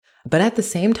But at the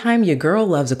same time, your girl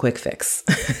loves a quick fix.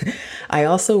 I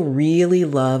also really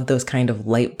love those kind of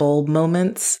light bulb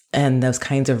moments and those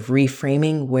kinds of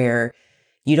reframing where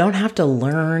you don't have to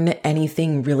learn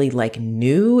anything really like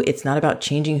new. It's not about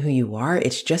changing who you are.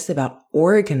 It's just about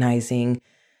organizing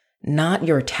not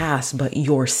your task, but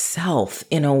yourself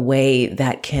in a way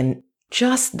that can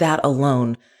just that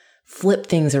alone flip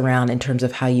things around in terms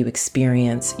of how you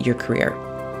experience your career.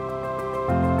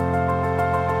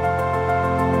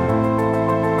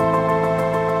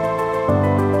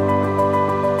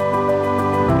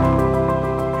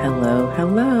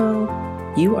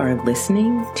 Hello. You are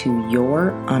listening to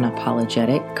Your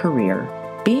Unapologetic Career.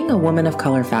 Being a woman of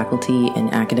color faculty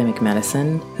in academic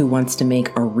medicine who wants to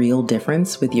make a real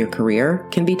difference with your career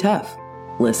can be tough.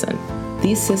 Listen,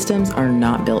 these systems are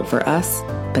not built for us,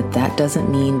 but that doesn't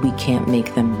mean we can't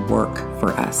make them work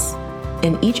for us.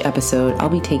 In each episode, I'll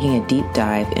be taking a deep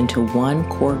dive into one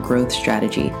core growth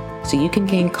strategy so you can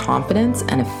gain confidence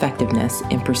and effectiveness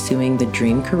in pursuing the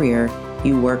dream career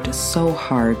you worked so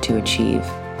hard to achieve.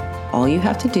 All you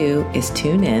have to do is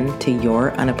tune in to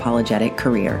Your Unapologetic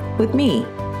Career with me,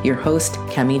 your host,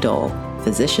 Kemi Dole,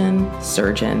 physician,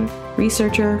 surgeon,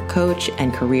 researcher, coach,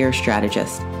 and career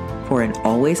strategist, for an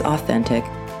always authentic,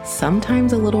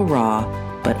 sometimes a little raw,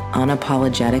 but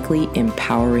unapologetically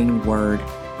empowering word.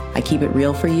 I keep it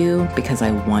real for you because I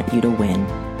want you to win.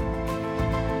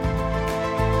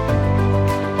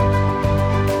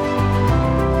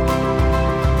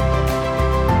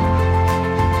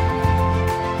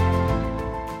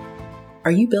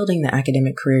 Are you building the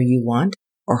academic career you want,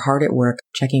 or hard at work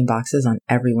checking boxes on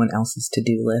everyone else's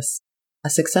to-do list? A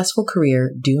successful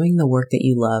career doing the work that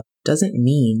you love doesn't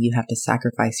mean you have to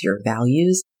sacrifice your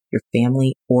values, your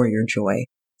family, or your joy.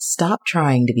 Stop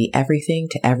trying to be everything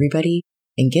to everybody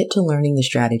and get to learning the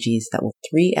strategies that will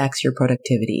 3x your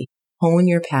productivity, hone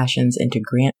your passions into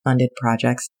grant-funded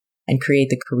projects, and create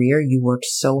the career you worked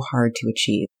so hard to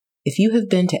achieve. If you have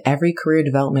been to every career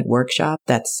development workshop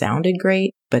that sounded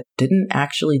great, but didn't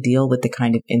actually deal with the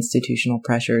kind of institutional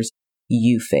pressures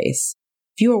you face,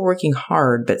 if you are working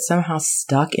hard but somehow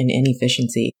stuck in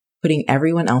inefficiency, putting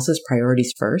everyone else's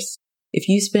priorities first, if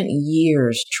you spent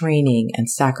years training and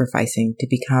sacrificing to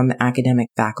become academic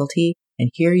faculty,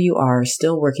 and here you are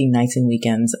still working nights and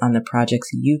weekends on the projects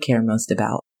you care most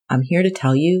about, I'm here to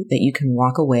tell you that you can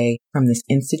walk away from this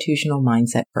institutional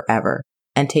mindset forever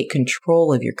and take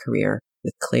control of your career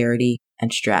with clarity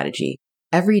and strategy.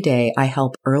 Every day, I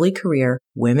help early career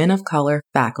women of color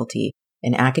faculty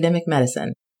in academic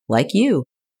medicine, like you,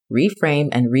 reframe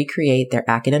and recreate their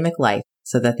academic life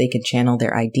so that they can channel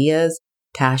their ideas,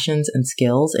 passions, and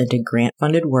skills into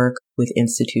grant-funded work with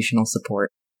institutional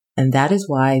support. And that is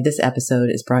why this episode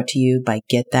is brought to you by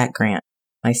Get That Grant,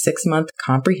 my 6-month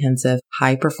comprehensive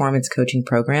high-performance coaching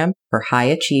program for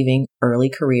high-achieving early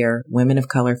career women of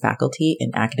color faculty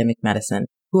in academic medicine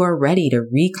who are ready to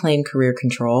reclaim career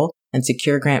control and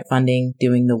secure grant funding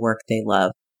doing the work they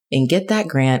love. In Get That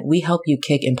Grant, we help you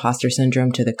kick imposter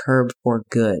syndrome to the curb for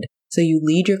good, so you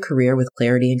lead your career with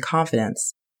clarity and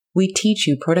confidence. We teach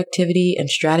you productivity and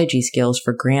strategy skills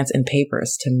for grants and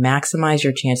papers to maximize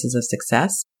your chances of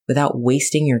success without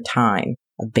wasting your time,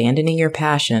 abandoning your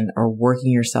passion, or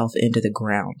working yourself into the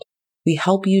ground. We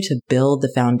help you to build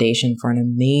the foundation for an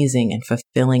amazing and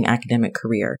fulfilling academic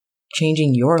career,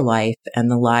 changing your life and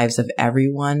the lives of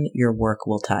everyone your work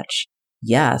will touch.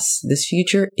 Yes, this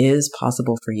future is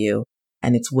possible for you,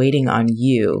 and it's waiting on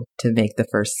you to make the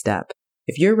first step.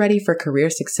 If you're ready for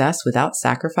career success without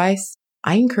sacrifice,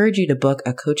 I encourage you to book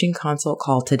a coaching consult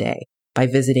call today by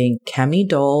visiting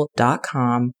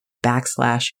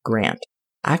kemidole.com/grant.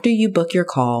 After you book your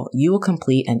call, you will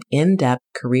complete an in-depth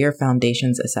career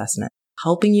foundations assessment,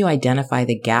 helping you identify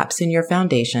the gaps in your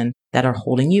foundation that are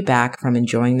holding you back from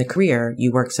enjoying the career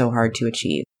you worked so hard to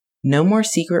achieve. No more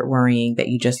secret worrying that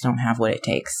you just don't have what it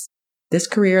takes. This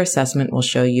career assessment will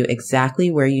show you exactly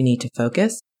where you need to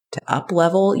focus to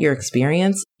up-level your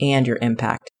experience and your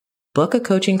impact. Book a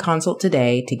coaching consult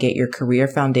today to get your career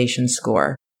foundation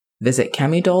score. Visit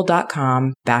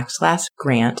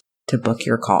kemidole.com/grant to book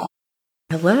your call.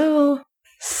 Hello.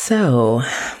 So,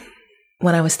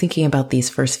 when I was thinking about these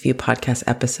first few podcast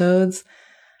episodes,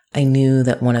 I knew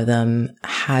that one of them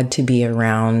had to be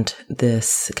around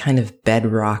this kind of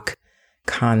bedrock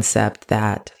concept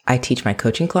that I teach my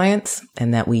coaching clients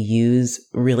and that we use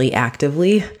really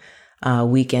actively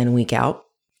week in, week out.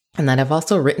 And that I've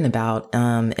also written about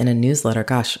in a newsletter,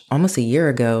 almost a year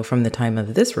ago from the time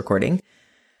of this recording,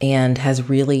 and has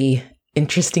really,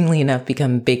 interestingly enough,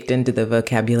 become baked into the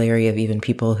vocabulary of even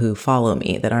people who follow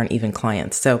me that aren't even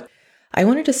clients. So I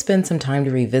wanted to spend some time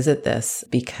to revisit this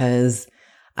because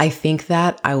I think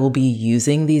that I will be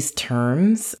using these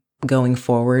terms going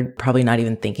forward, probably not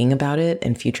even thinking about it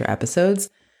in future episodes.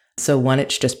 So one,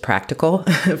 it's just practical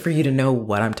for you to know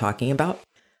what I'm talking about.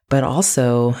 But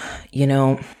also,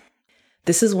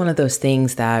 this is one of those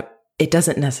things that it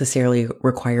doesn't necessarily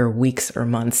require weeks or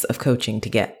months of coaching to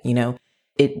get,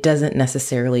 It doesn't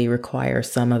necessarily require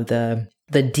some of the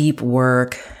deep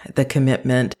work, the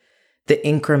commitment, the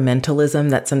incrementalism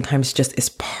that sometimes just is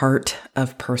part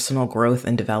of personal growth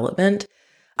and development.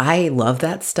 I love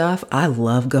that stuff. I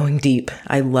love going deep.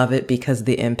 I love it because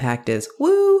the impact is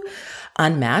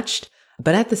unmatched.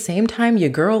 But at the same time, your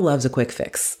girl loves a quick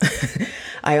fix.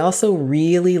 I also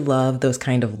really love those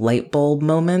kind of light bulb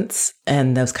moments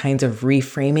and those kinds of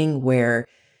reframing where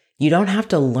you don't have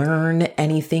to learn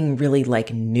anything really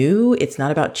new. It's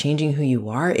not about changing who you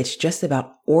are. It's just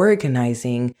about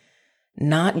organizing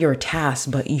not your task,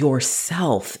 but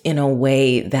yourself in a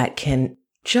way that can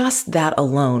just that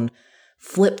alone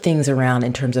flip things around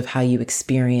in terms of how you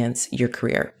experience your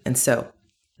career. And so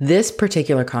this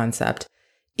particular concept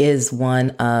is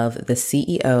one of the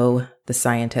CEO, the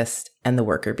scientist, and the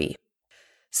worker bee.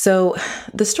 So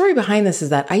the story behind this is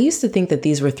that I used to think that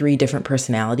these were 3 different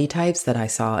personality types that I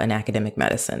saw in academic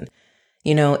medicine.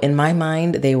 In my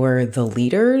mind, they were the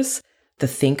leaders, the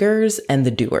thinkers, and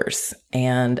the doers.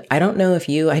 And I don't know if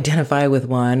you identify with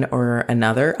one or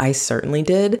another. I certainly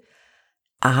did.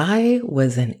 I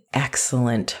was an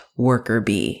excellent worker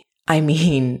bee. I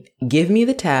mean, give me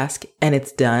the task and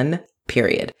it's done,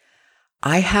 period.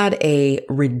 I had a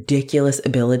ridiculous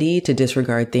ability to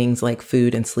disregard things like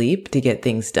food and sleep to get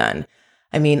things done.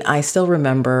 I mean, I still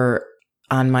remember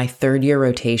on my 3rd-year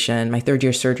rotation, my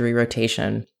 3rd-year surgery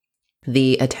rotation,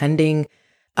 the attending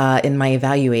in my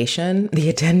evaluation, the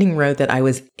attending wrote that I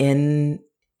was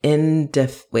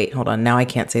wait, hold on. Now I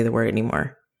can't say the word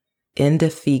anymore.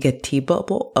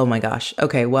 Indefatigable. Oh my gosh.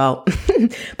 Okay. Well,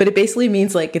 but it basically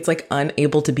means it's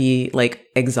unable to be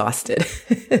exhausted.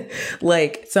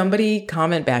 Somebody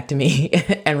comment back to me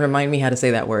and remind me how to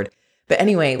say that word. But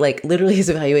anyway, literally his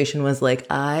evaluation was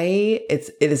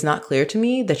it is not clear to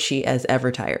me that she is ever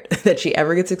tired, that she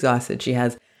ever gets exhausted. She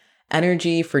has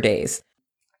energy for days.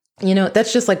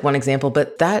 That's just one example,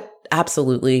 but that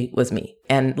absolutely was me.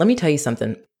 And let me tell you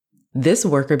something. This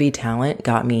worker bee talent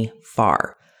got me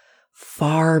far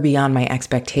beyond my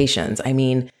expectations. I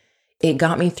mean, it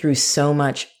got me through so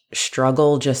much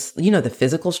struggle, just, the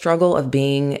physical struggle of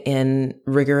being in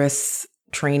rigorous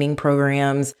training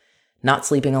programs, not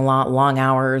sleeping a lot, long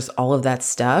hours, all of that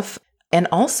stuff. And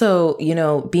also,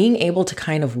 being able to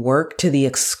kind of work to the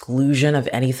exclusion of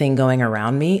anything going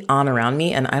around me.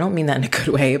 And I don't mean that in a good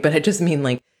way, but I just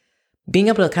mean being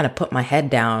able to kind of put my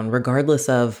head down regardless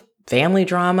of family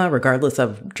drama, regardless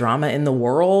of drama in the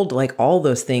world, all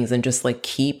those things, and just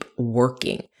keep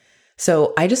working.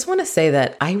 So I just want to say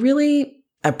that I really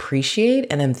appreciate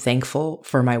and am thankful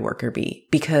for my worker bee,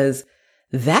 because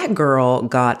that girl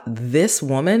got this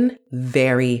woman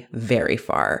very, very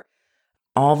far,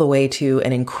 all the way to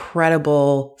an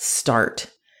incredible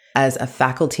start as a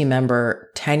faculty member,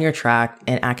 tenure track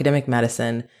in academic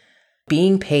medicine,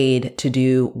 being paid to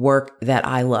do work that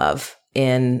I love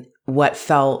in what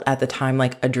felt at the time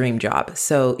like a dream job.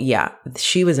 So yeah,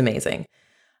 she was amazing.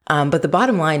 But the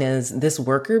bottom line is this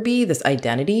worker bee, this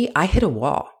identity, I hit a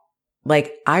wall.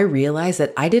 I realized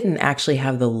that I didn't actually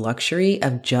have the luxury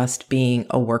of just being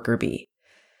a worker bee.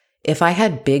 If I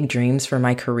had big dreams for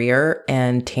my career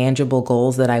and tangible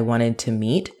goals that I wanted to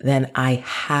meet, then I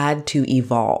had to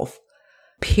evolve.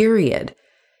 Period.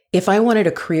 If I wanted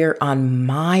a career on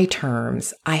my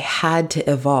terms, I had to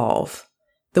evolve.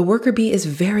 The worker bee is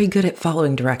very good at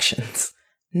following directions,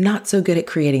 not so good at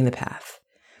creating the path.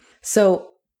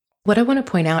 So what I want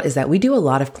to point out is that we do a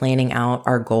lot of planning out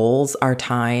our goals, our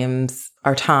grants.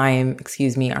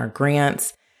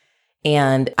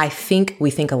 And I think we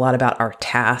think a lot about our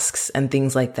tasks and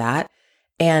things like that.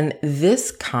 And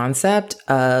this concept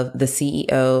of the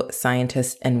CEO,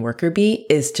 scientist, and worker bee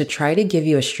is to try to give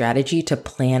you a strategy to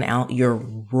plan out your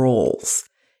roles,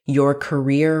 your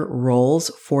career roles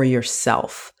for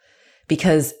yourself.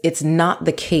 Because it's not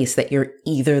the case that you're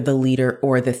either the leader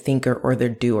or the thinker or the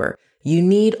doer. You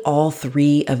need all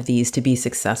 3 of these to be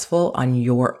successful on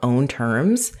your own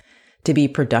terms, to be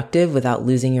productive without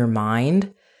losing your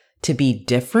mind, to be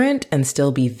different and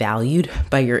still be valued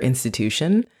by your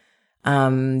institution.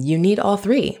 You need all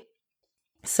 3.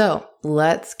 So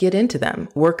let's get into them.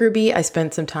 Worker bee, I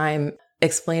spent some time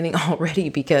explaining already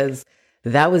because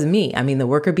that was me. I mean, the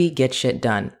worker bee gets shit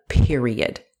done,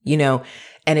 period.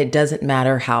 And it doesn't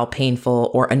matter how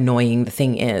painful or annoying the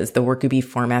thing is. The worker bee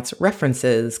formats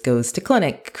references, goes to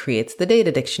clinic, creates the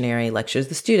data dictionary, lectures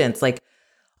the students,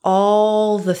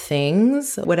 all the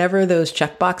things, whatever those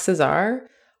checkboxes are,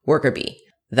 worker bee.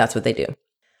 That's what they do.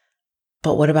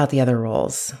 But what about the other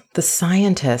roles? The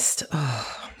scientist,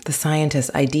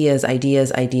 ideas.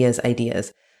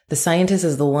 The scientist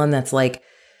is the one that's like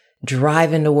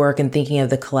driving to work and thinking of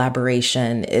the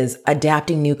collaboration, is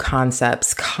adapting new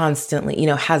concepts constantly,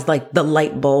 has like the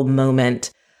light bulb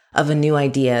moment of a new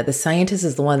idea. The scientist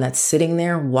is the one that's sitting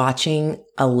there watching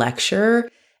a lecture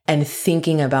and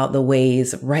thinking about the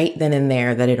ways right then and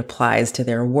there that it applies to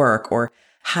their work, or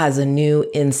has a new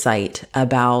insight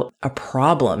about a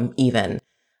problem even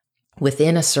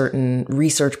within a certain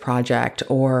research project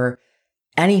or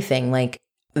anything. Like,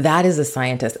 that is a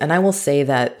scientist. And I will say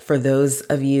that for those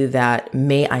of you that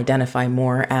may identify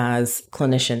more as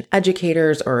clinician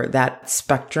educators or that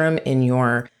spectrum in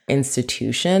your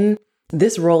institution,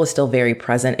 this role is still very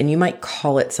present, and you might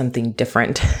call it something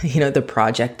different, the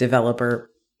project developer,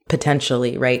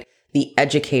 potentially, right? The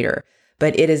educator.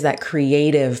 But it is that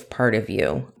creative part of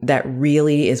you that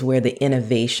really is where the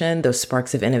innovation, those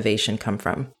sparks of innovation come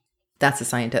from. That's a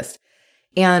scientist.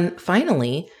 And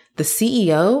finally, the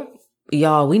CEO,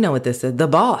 y'all, we know what this is. The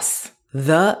boss,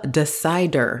 the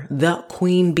decider, the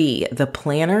queen bee, the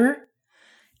planner,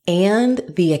 and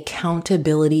the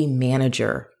accountability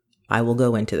manager. I will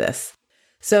go into this.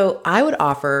 So I would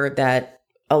offer that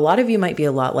a lot of you might be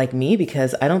a lot like me,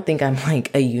 because I don't think I'm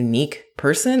like a unique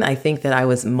person. I think that I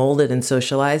was molded and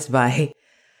socialized by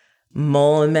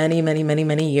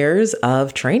many years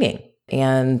of training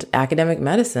and academic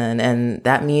medicine. And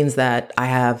that means that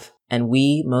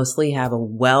we mostly have a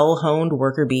well-honed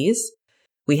worker bees.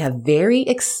 We have very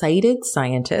excited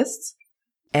scientists,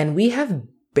 and we have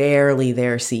barely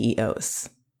their CEOs.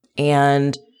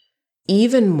 And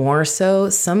even more so,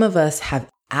 some of us have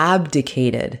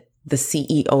abdicated the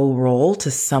CEO role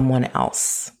to someone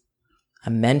else,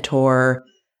 a mentor,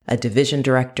 a division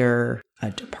director, a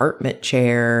department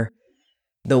chair,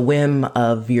 the whim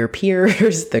of your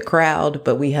peers, the crowd,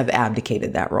 but we have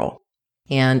abdicated that role.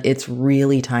 And it's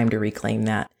really time to reclaim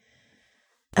that.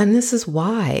 And this is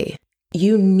why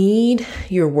you need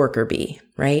your worker bee,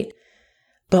 right?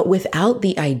 But without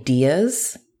the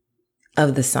ideas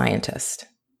of the scientist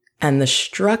and the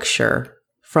structure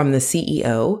from the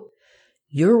CEO,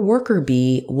 your worker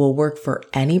bee will work for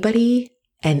anybody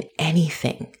and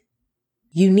anything.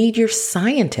 You need your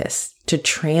scientists to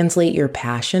translate your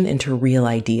passion into real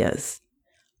ideas.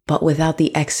 But without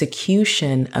the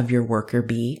execution of your worker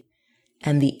bee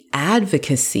and the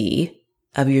advocacy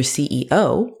of your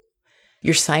CEO,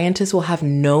 your scientists will have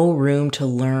no room to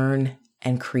learn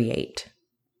and create.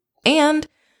 And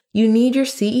you need your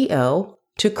CEO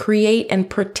to create and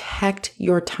protect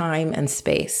your time and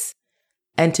space,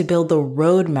 and to build the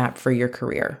roadmap for your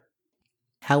career.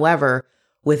 However,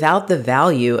 without the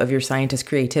value of your scientist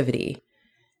creativity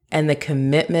and the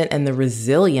commitment and the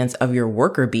resilience of your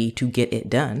worker bee to get it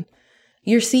done,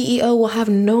 your CEO will have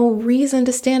no reason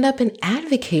to stand up and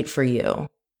advocate for you,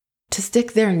 to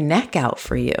stick their neck out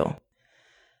for you.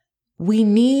 We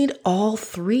need all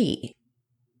three.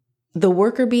 The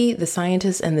worker bee, the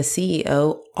scientist, and the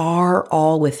CEO are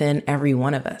all within every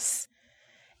one of us.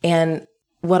 And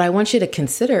what I want you to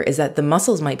consider is that the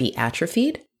muscles might be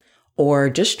atrophied or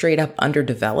just straight up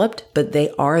underdeveloped, but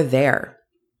they are there.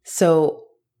 So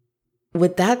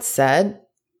with that said,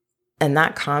 and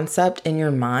that concept in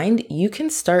your mind, you can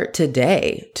start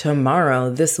today, tomorrow,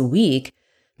 this week,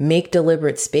 make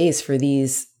deliberate space for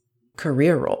these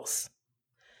career roles.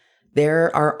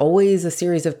 There are always a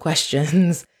series of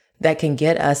questions that can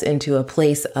get us into a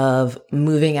place of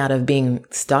moving out of being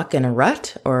stuck in a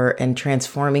rut and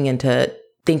transforming into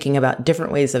thinking about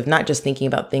different ways of not just thinking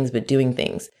about things, but doing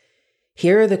things.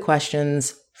 Here are the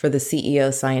questions for the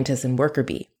CEO, scientist, and worker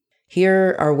bee.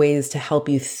 Here are ways to help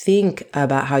you think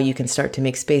about how you can start to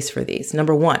make space for these.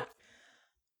 Number one,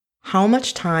 how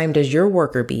much time does your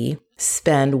worker bee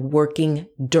spend working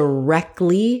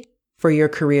directly for your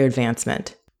career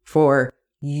advancement, for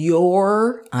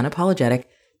your unapologetic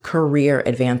career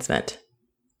advancement?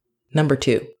 Number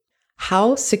two,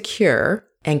 how secure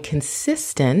and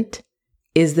consistent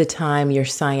is the time your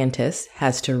scientist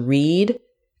has to read,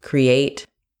 create,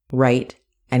 write,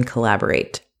 and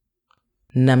collaborate?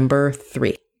 Number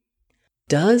three,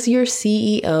 does your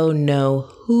CEO know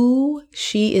who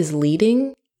she is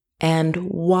leading and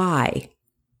why?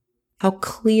 How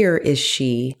clear is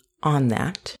she on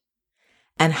that?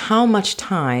 And how much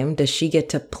time does she get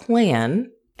to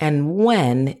plan, and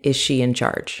when is she in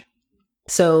charge?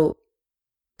 So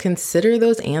consider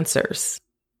those answers.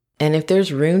 And if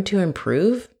there's room to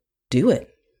improve, do it.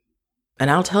 And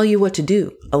I'll tell you what to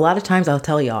do. A lot of times I'll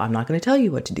tell y'all, I'm not going to tell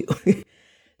you what to do.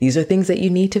 These are things that you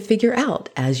need to figure out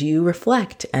as you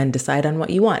reflect and decide on what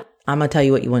you want. I'm going to tell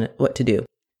you what to do.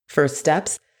 First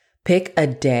steps, pick a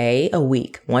day a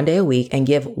week, 1 day a week, and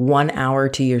give 1 hour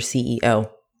to your CEO.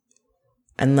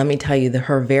 And let me tell you that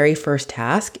her very first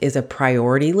task is a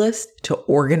priority list to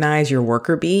organize your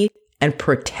worker bee and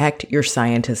protect your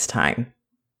scientist time.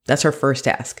 That's her first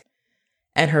task.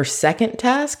 And her second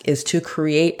task is to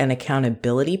create an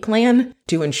accountability plan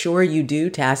to ensure you do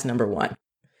task number 1.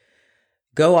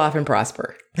 Go off and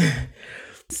prosper.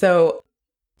 So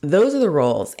those are the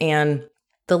roles. And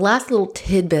the last little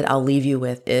tidbit I'll leave you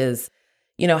with is,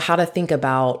 how to think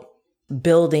about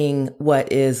building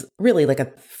what is really like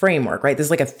a framework, right? This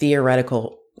is like a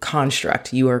theoretical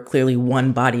construct. You are clearly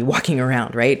one body walking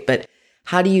around, right? But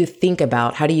how do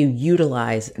you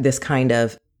utilize this kind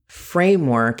of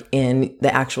framework in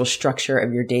the actual structure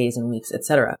of your days and weeks,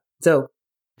 etc.? So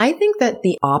I think that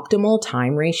the optimal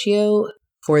time ratio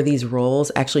for these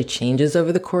roles actually changes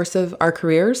over the course of our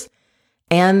careers.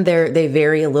 And they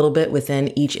vary a little bit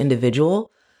within each individual.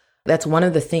 That's one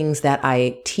of the things that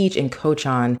I teach and coach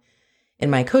on in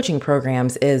my coaching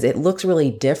programs is it looks really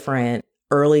different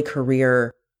early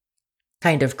career,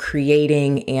 kind of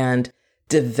creating and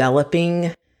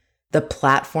developing the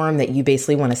platform that you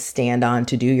basically want to stand on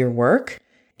to do your work.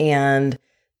 And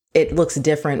it looks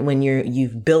different when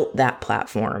you've built that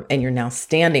platform and you're now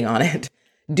standing on it,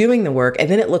 doing the work. And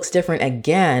then it looks different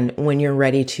again when you're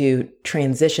ready to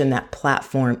transition that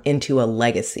platform into a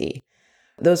legacy.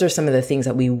 Those are some of the things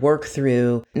that we work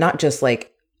through, not just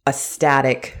like a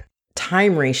static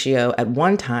time ratio at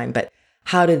one time, but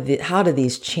how do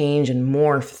these change and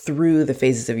morph through the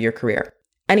phases of your career?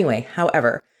 Anyway,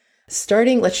 however,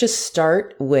 let's just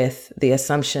start with the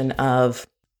assumption of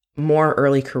more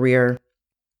early career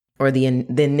or the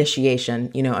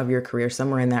initiation, of your career,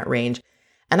 somewhere in that range.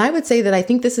 And I would say that I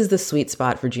think this is the sweet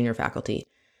spot for junior faculty.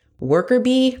 Worker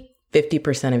bee,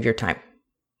 50% of your time.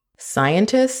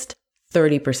 Scientist,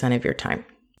 30% of your time.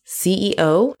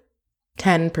 CEO,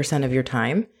 10% of your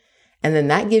time. And then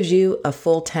that gives you a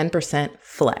full 10%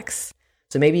 flex.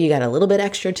 So maybe you got a little bit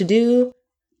extra to do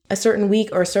a certain week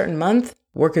or a certain month.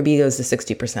 Worker bee goes to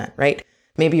 60%, right?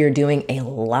 Maybe you're doing a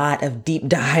lot of deep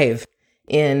dive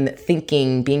in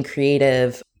thinking, being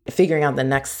creative, figuring out the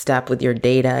next step with your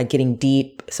data, getting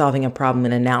deep, solving a problem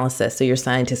in analysis. So your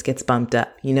scientist gets bumped up,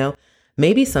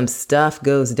 Maybe some stuff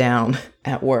goes down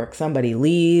at work. Somebody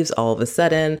leaves all of a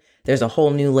sudden. There's a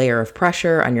whole new layer of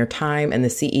pressure on your time. And the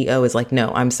CEO is like,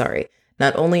 no, I'm sorry.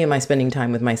 Not only am I spending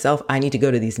time with myself, I need to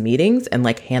go to these meetings and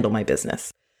handle my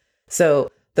business. So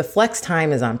the flex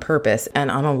time is on purpose. And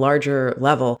on a larger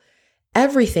level,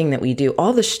 everything that we do,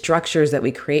 all the structures that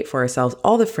we create for ourselves,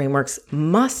 all the frameworks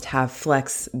must have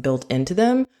flex built into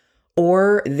them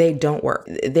or they don't work.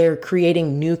 They're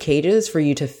creating new cages for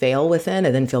you to fail within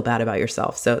and then feel bad about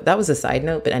yourself. So that was a side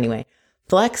note. But anyway,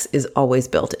 flex is always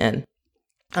built in.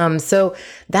 So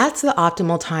that's the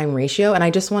optimal time ratio. And I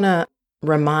just want to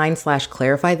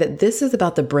remind/clarify that this is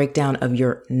about the breakdown of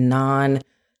your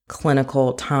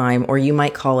non-clinical time, or you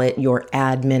might call it your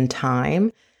admin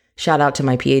time. Shout out to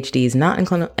my PhDs, not in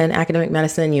academic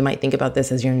medicine. You might think about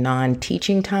this as your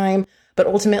non-teaching time, but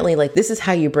ultimately, this is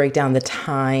how you break down the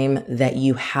time that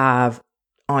you have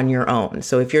on your own.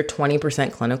 So if you're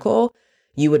 20% clinical,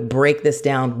 you would break this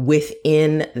down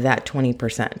within that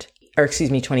 20%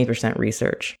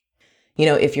 research.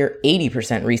 If you're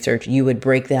 80% research, you would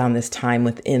break down this time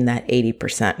within that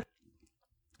 80%.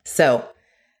 So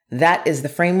that is the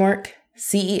framework: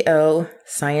 CEO,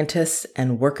 scientists,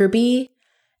 and worker bee.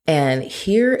 And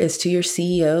here is to your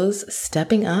CEOs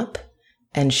stepping up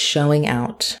and showing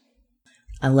out.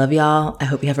 I love y'all. I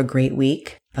hope you have a great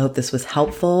week. I hope this was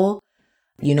helpful.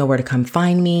 You know where to come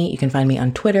find me. You can find me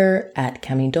on Twitter at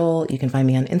Kemi Dole. You can find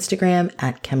me on Instagram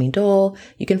at Kemi Dole.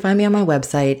 You can find me on my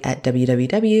website at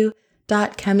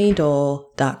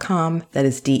www.kemidole.com. That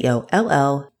is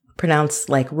DOLL, pronounced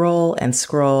like roll and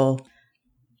scroll.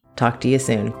 Talk to you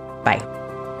soon. Bye.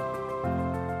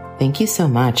 Thank you so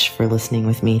much for listening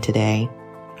with me today.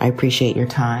 I appreciate your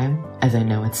time, as I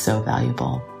know it's so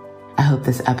valuable. I hope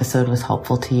this episode was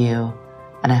helpful to you,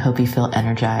 and I hope you feel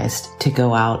energized to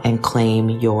go out and claim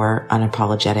your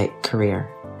unapologetic career.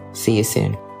 See you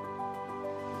soon.